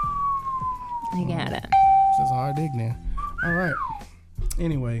 He can have that. Just hard dick now. All right.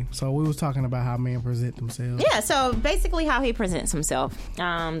 Anyway, so we was talking about how men present themselves. Yeah, so basically how he presents himself,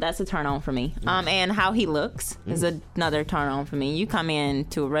 that's a turn on for me. And how he looks is another turn on for me. You come in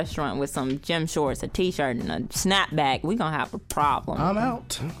to a restaurant with some gym shorts, a t-shirt, and a snapback, we gonna have a problem. I'm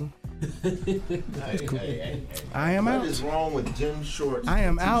out. I am What out. is wrong with gym shorts? I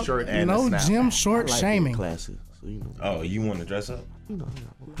am out. T-shirt and No a snap? gym short shaming. Classy. So you know. Oh, you want to dress up?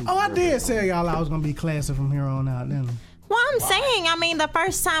 Oh, I did tell y'all I was gonna be classy from here on out, didn't I? Well, I'm saying, I mean, the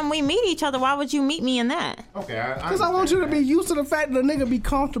first time we meet each other, why would you meet me in that? Okay, Because I want you to be used to the fact that the nigga be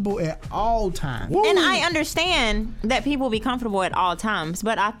comfortable at all times. And I understand that people be comfortable at all times,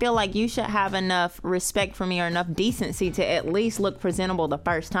 but I feel like you should have enough respect for me or enough decency to at least look presentable the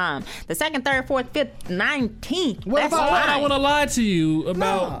first time. The second, third, fourth, fifth, 19th, What that's if I- I fine. want to lie to you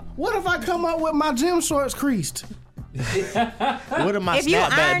about. Nah, what if I come up with my gym shorts creased? What am I If you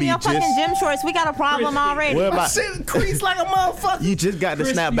snapback iron be your just? fucking gym shorts, we got a problem already. What My about shit creased like a motherfucker. you? Just got the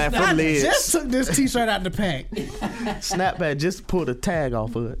snapback I from lids. just took this t-shirt out the pack. Snapback just pull the tag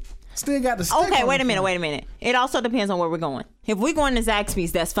off of it. Still got the stick Okay, on wait the a minute, front. wait a minute. It also depends on where we're going. If we going to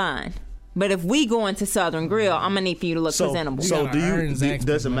Zaxby's, that's fine. But if we going to Southern Grill, I'm gonna need for you to look presentable. So gotta earn Zaxby's,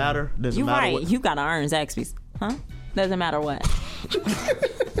 does it man. matter? Does it You matter right. what? You gotta earn Zaxby's, huh? Doesn't matter what.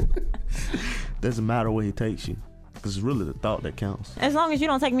 Doesn't matter where he takes you, because it's really the thought that counts. As long as you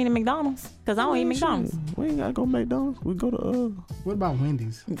don't take me to McDonald's, because I don't eat McDonald's. We ain't gotta go McDonald's. We go to What about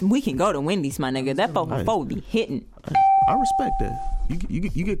Wendy's? We can go to Wendy's, my nigga. That 4 be hitting. I respect that. You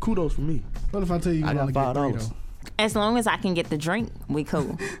get kudos from me. What if I tell you I you got want to get $5. burrito? As long as I can get the drink, we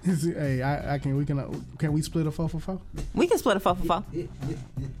cool. Hey, I can. We can we split a 4 for 4? We can split a 4 for 4.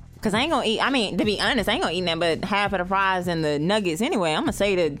 Cause I ain't gonna eat. I mean, to be honest, I ain't gonna eat nothing but half of the fries and the nuggets anyway. I'm gonna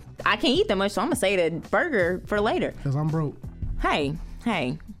say that I can't eat that much, so I'm gonna say the burger for later. Cause I'm broke, Hey,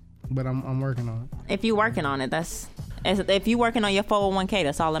 but I'm working on it. if you working on it, if you working on your 401k,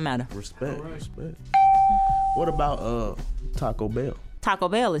 that's all that matter. Respect. What about Taco Bell? Taco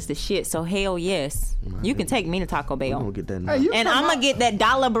Bell is the shit. So hell yes, you can take me to Taco I'm Bell. gonna get that now. And I'm gonna get that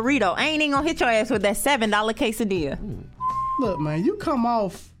dollar burrito. I ain't even gonna hit your ass with that $7 quesadilla. Look, man, you come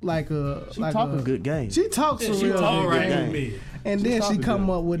off like a. She like talking a, good game. She talks a She real all good right game. with me. And then she talking come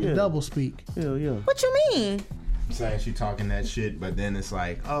good. up with the Yeah. double speak. Hell yeah. What you mean? Saying she talking that shit, but then it's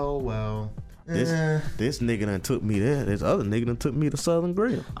like, oh well. This nigga done took me there. This other nigga done took me to Southern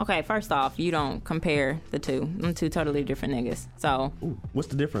Grill. Okay, first off, you don't compare the two. I'm two totally different niggas. So Ooh, what's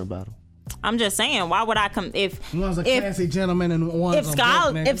the difference about him? I'm just saying, why would I come if One's a classy gentleman and one's if a Sky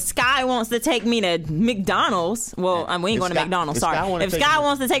broke nigga. if Sky wants to take me to McDonald's, well, we ain't If going to Sky- McDonald's. if Sky Sorry, wanna if take Sky me-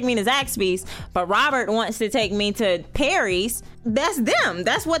 wants to take me to Zaxby's, but Robert wants to take me to Perry's, that's them.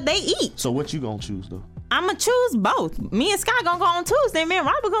 That's what they eat. So what you gonna choose though? I'm gonna choose both. Me and Sky gonna go on Tuesday. Me and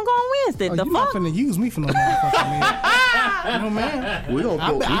Robert gonna go on Wednesday. Oh, The you not fuck? finna use me for no motherfucking man. No, man. We gonna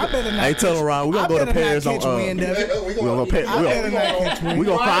I go. better not. Hey, tell him Ryan, we gonna I go to better not Paris on. catch wind of it. We gonna go. I better not catch wind. We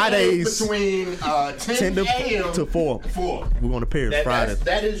go Fridays between 10 a.m. to 4. 4. We going to Paris Friday.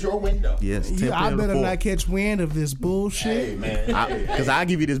 That is your window. Yes, 10 I p.m. to better 4. not catch wind of this bullshit. Hey man. Cause I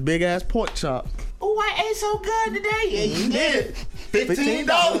give you this big ass pork chop. Oh, I ate so good today. Yeah, you did.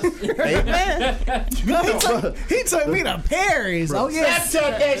 $15. Hey, man. He took me to Paris. Oh yes.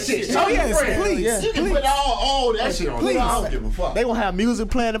 Snapchat that shit. Show Oh, your yes, friends. please, You can put all that shit on. Please. I don't give a fuck. They gonna have music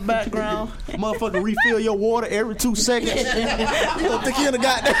playing in the background. Motherfucker refill your water every 2 seconds. You gonna think you in the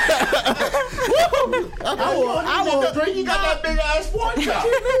goddamn. I will drink. You got that big ass pork chop.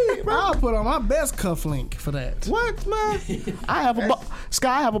 I'll put on my best cufflink for that. What, man? I have a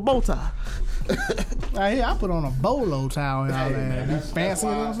Sky have a bow tie. I put on a bolo towel and all Hey, that. man, Be that's fancy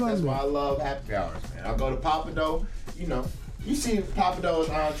why, or that's something. why I love happy hours, man. I go to Papa Dough. You know, you see Papa Dough's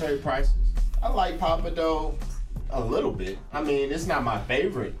entree prices. I like Papa Dough a little bit. I mean, it's not my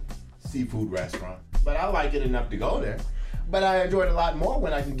favorite seafood restaurant, but I like it enough to go there. But I enjoy it a lot more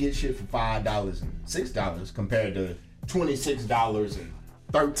when I can get shit for $5 and $6 compared to $26 and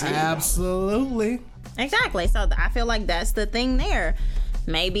 $13. Absolutely. Exactly. So I feel like that's the thing there.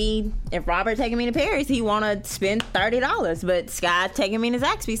 Maybe if Robert taking me to Paris, he want to spend $30, but Sky taking me to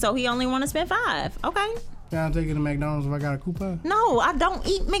Zaxby's, so he only want to spend $5. Okay. Can I take you to McDonald's if I got a coupon? No, I don't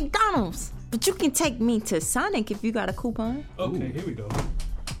eat McDonald's, but you can take me to Sonic if you got a coupon. Okay, here we go.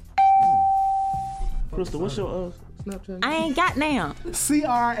 Crystal, what's your Snapchat? I ain't got now.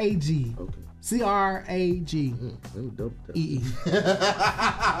 CRAG. Okay. CRAG. Let me double that. EE.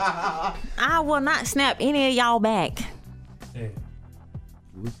 I will not snap any of y'all back. Damn.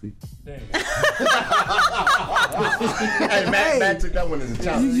 We'll see. Damn. Hey, Matt took that one as a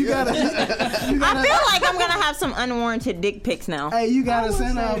challenge. You gotta. I feel like I'm gonna have some unwarranted dick pics now. Hey, you gotta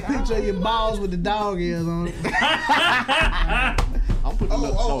send her a picture of your balls with the dog ears on it. I'm putting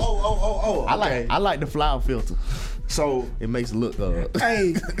Oh. I like the flower filter. So It makes it look.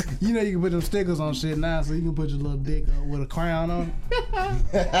 Hey, you know you can put them stickers on shit now, so you can put your little dick with a crown on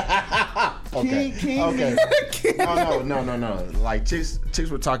it. okay. King. Okay. No. Like chicks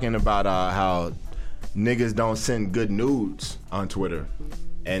were talking about how niggas don't send good nudes on Twitter,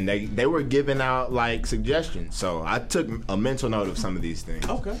 and they were giving out like suggestions. So I took a mental note of some of these things.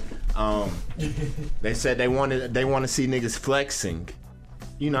 Okay. They said they want to see niggas flexing.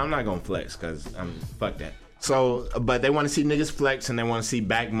 You know, I'm not gonna flex because fuck that. So, but they want to see niggas flex and they want to see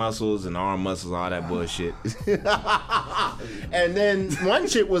back muscles and arm muscles, all that bullshit. And then one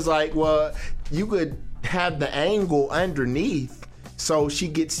chick was like, well, you could have the angle underneath so she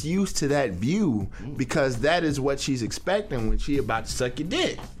gets used to that view because that is what she's expecting when she about to suck your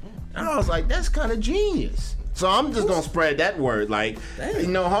dick. And I was like, that's kind of genius. So I'm just gonna spread that word, like,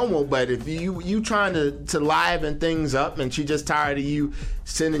 no homo, but if you trying to liven things up and she just tired of you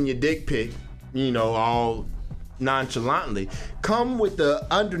sending your dick pic, you know, all nonchalantly, come with the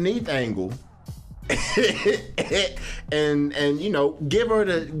underneath angle and you know, give her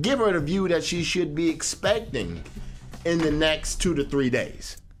the view that she should be expecting in the next 2 to 3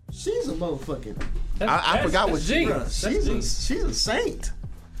 days. She's a motherfucking. I forgot what she genius. She's a saint.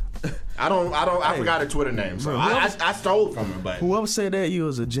 I forgot her Twitter name, so I stole from her. But Whoever said that, you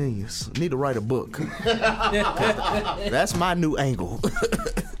was a genius. Need to write a book. That's my new angle.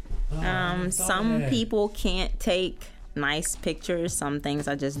 Some people can't take nice pictures. Some things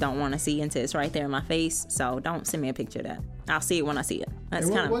I just don't want to see until it's right there in my face. So don't send me a picture of that. I'll see it when I see it. That's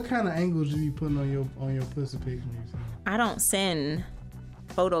Hey, kind of. what kind of angles you be putting on your pussy pics? I don't send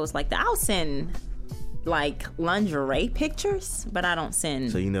photos like that. I'll send like lingerie pictures, but I don't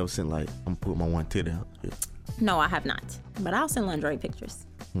send. So you never sent like, I'm putting my one titty out. Yeah. No, I have not. But I'll send lingerie pictures.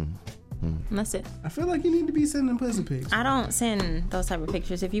 And that's it. I feel like you need to be sending pussy pics. I don't send those type of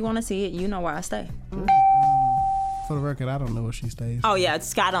pictures. If you want to see it, you know where I stay. For the record, I don't know where she stays. Oh yeah,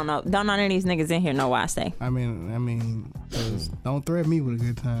 Scott don't know. Don't none of these niggas in here know where I stay. I mean, 'cause don't threaten me with a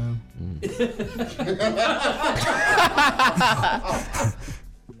good time.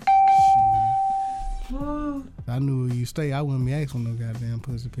 If I knew where you stay, I wouldn't be asking no goddamn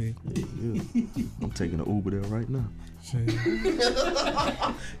pussy pic. I'm taking an Uber there right now. Shit.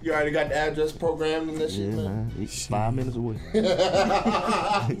 You already got the address programmed and that Yeah, shit, man. man. It's 5 minutes away.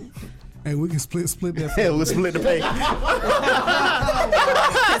 Hey, we can split that. Yeah, we'll split the pay.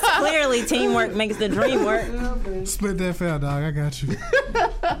 Because clearly teamwork makes the dream work. Split that fell, dog. I got you.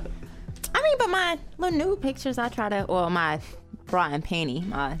 I mean, but my little nude pictures, I try to, well, my bra and panty,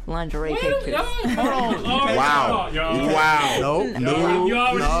 my lingerie pictures. Hold on. Wow. Wow. No. You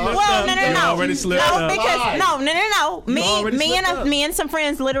already slipped Well, up. no. You already slipped No, up. because no. already slipped up. Me and some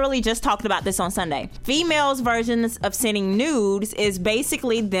friends literally just talked about this on Sunday. Females' versions of sending nudes is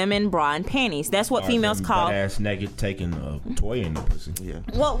basically them in bra and panties. That's what females call. Ass naked taking a toy in the pussy. Yeah.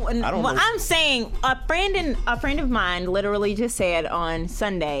 Well, don't know. I'm saying a friend of mine literally just said on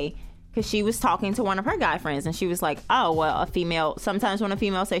Sunday, because she was talking to one of her guy friends, and she was like, "Oh, well, sometimes when a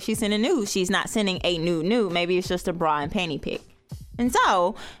female says she's sending nudes, she's not sending a nude. Maybe it's just a bra and panty pic." And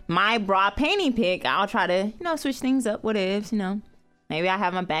so my bra panty pic, I'll try to switch things up. What ifs, maybe I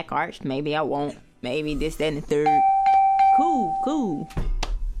have my back arched, maybe I won't, maybe this, that, and the third. Cool.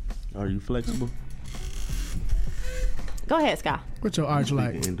 Are you flexible? Go ahead, Scott. What's your arch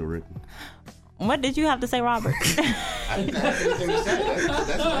like? Indirect. What did you have to say, Robert? I didn't have anything to say.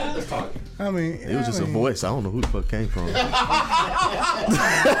 Let's talk. I mean, It was just a voice. I don't know who the fuck came from.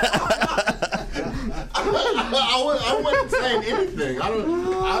 I wasn't saying anything.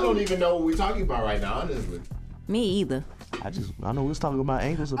 I don't even know what we're talking about right now, honestly. Me either. I know we was talking about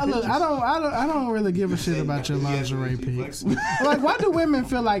angles of Look, pictures. I don't really give a shit about your lingerie pics. Like, why do women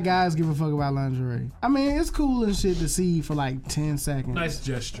feel like guys give a fuck about lingerie? I mean, it's cool and shit to see for like 10 seconds. Nice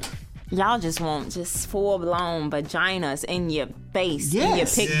gesture. Y'all just want full-blown vaginas in your face, in your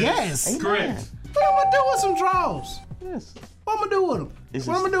Yes, pictures. yes. Correct. What I'm gonna do with some draws? Yes. What I'm gonna do with them? What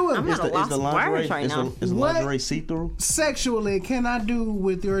I'm gonna do with I'm them? at a loss of words right now. Is the What? lingerie see-through? Sexually, can I do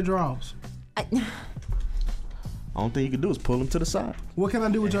with your draws? Only thing you can do is pull them to the side. What can I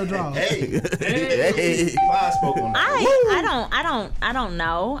do with your draws? Hey. Hey. I spoke on that. I don't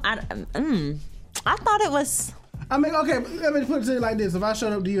know. I thought it was. I mean, okay, let me put it to you like this: if I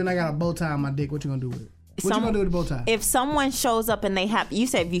showed up to you and I got a bow tie on my dick, what you gonna do with it? What you gonna do with the bow tie? If someone shows up and they have, you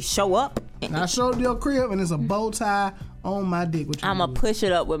said if you show up, And I showed your crib and there's a bow tie on my dick. What you I'm gonna gonna push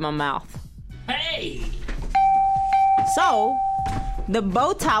it up with my mouth. Hey. So, the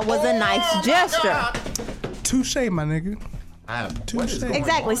bow tie was a nice gesture. Touche, my nigga. Touche.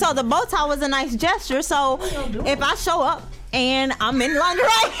 Exactly. So the bow tie was a nice gesture. So if I show up and I'm in lingerie,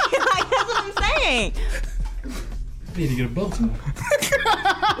 like that's what I'm saying. Need to get a bow tie.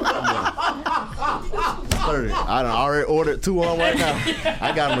 30. I done already ordered 2 on right now.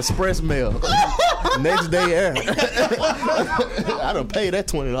 I got them express mail. Next day air. I done paid that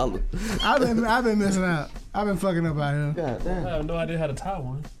 $20. I've been missing out. I've been fucking up out here. God damn. I have no idea how to tie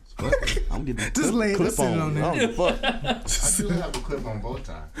one. I'm getting Just lay it, clip just sit it on there. I don't give a fuck. I do have a clip on bow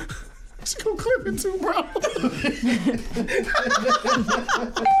tie. She gonna clip it too, bro.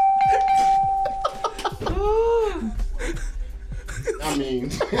 I mean,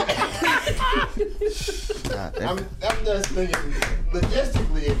 I'm just thinking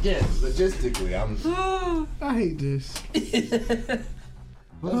logistically, I hate this.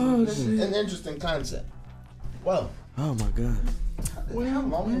 this is an interesting concept. Well, Oh my God. how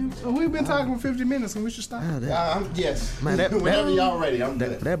long? We've been talking for 50 minutes and we should stop. Yes. Man, Whenever y'all ready, I'm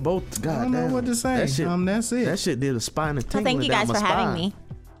good. That boat, I God don't know damn. what to say. That shit, That's it. that shit did a spine and So thank you guys for having me.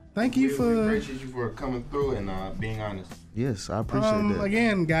 Thank you We for. appreciate you for coming through and being honest. Yes, I appreciate that.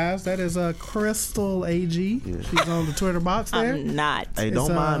 Again, guys, that is Crystal AG. Yeah. She's on the Twitter box there. I'm not. Hey, don't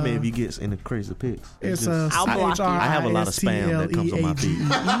It's, mind me if you get any crazy pics. It's I'll block you. I have a lot of spam that comes on my feed.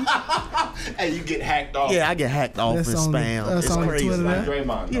 Hey, you get hacked off. Yeah, I get hacked off That's and on the- spam. that's It's on the crazy. Twitter Like there.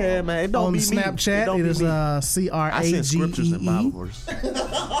 Draymond. Yeah, man. It don't On be me. Snapchat, don't it be is me. I send scriptures in CRAGE. Bible verse.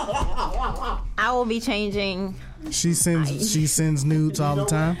 I will be changing. She sends nudes all the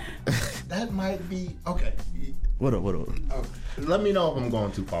time. That might be okay. What up? Let me know if I'm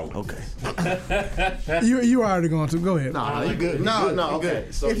going too far. Okay. You already going to go ahead. Nah, you good. No, you good. okay.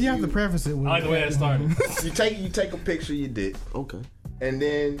 So If you have to preface it with, I like the way that started. you take a picture you did, Okay. and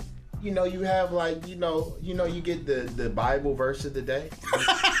then you have like you get the Bible verse of the day.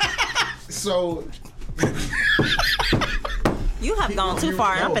 So You have gone too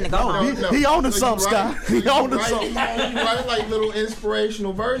far, and I'm finna go home. He on to something, you Scott. He on to something. You write like little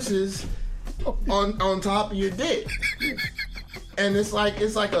inspirational verses, on top of your dick. And it's like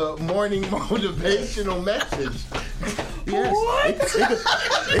a morning motivational message. Yes.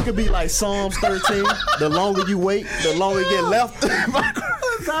 It could be like Psalms 13. The longer you wait, the longer you get left. Is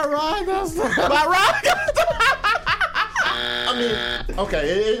that right? That's I mean,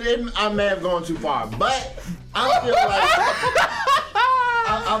 okay, I may have gone too far, but I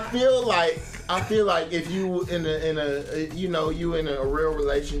feel like if you in a real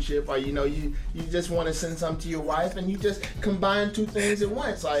relationship, or you just want to send something to your wife, and you just combine two things at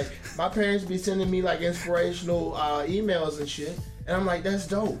once. Like my parents be sending me like inspirational emails and shit, and I'm like, that's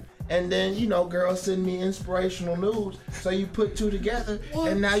dope. And then girls send me inspirational nudes, so you put two together,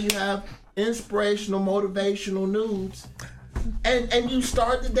 and now you have inspirational, motivational nudes. And you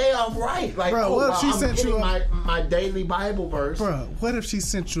start the day off right. Like, bro, what if she I'm sent getting you my daily Bible verse. Bro, what if she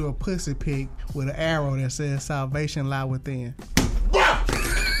sent you a pussy pic with an arrow that says salvation lie within?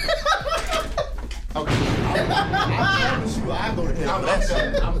 Okay. I promise you, I go to hell.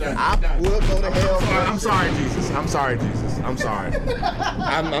 I'm done. I will go to hell. I'm sorry, Jesus. I'm sorry.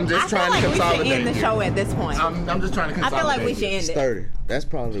 I'm just trying to I feel like we should consolidate. end the show at this point. I'm just trying to consolidate. I feel like we should end it. 30. That's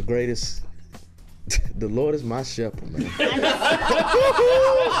probably the greatest. The Lord is my shepherd, man.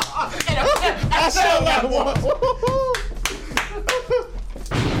 I shall not want.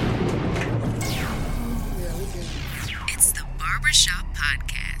 It's the Barbershop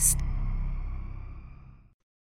Podcast.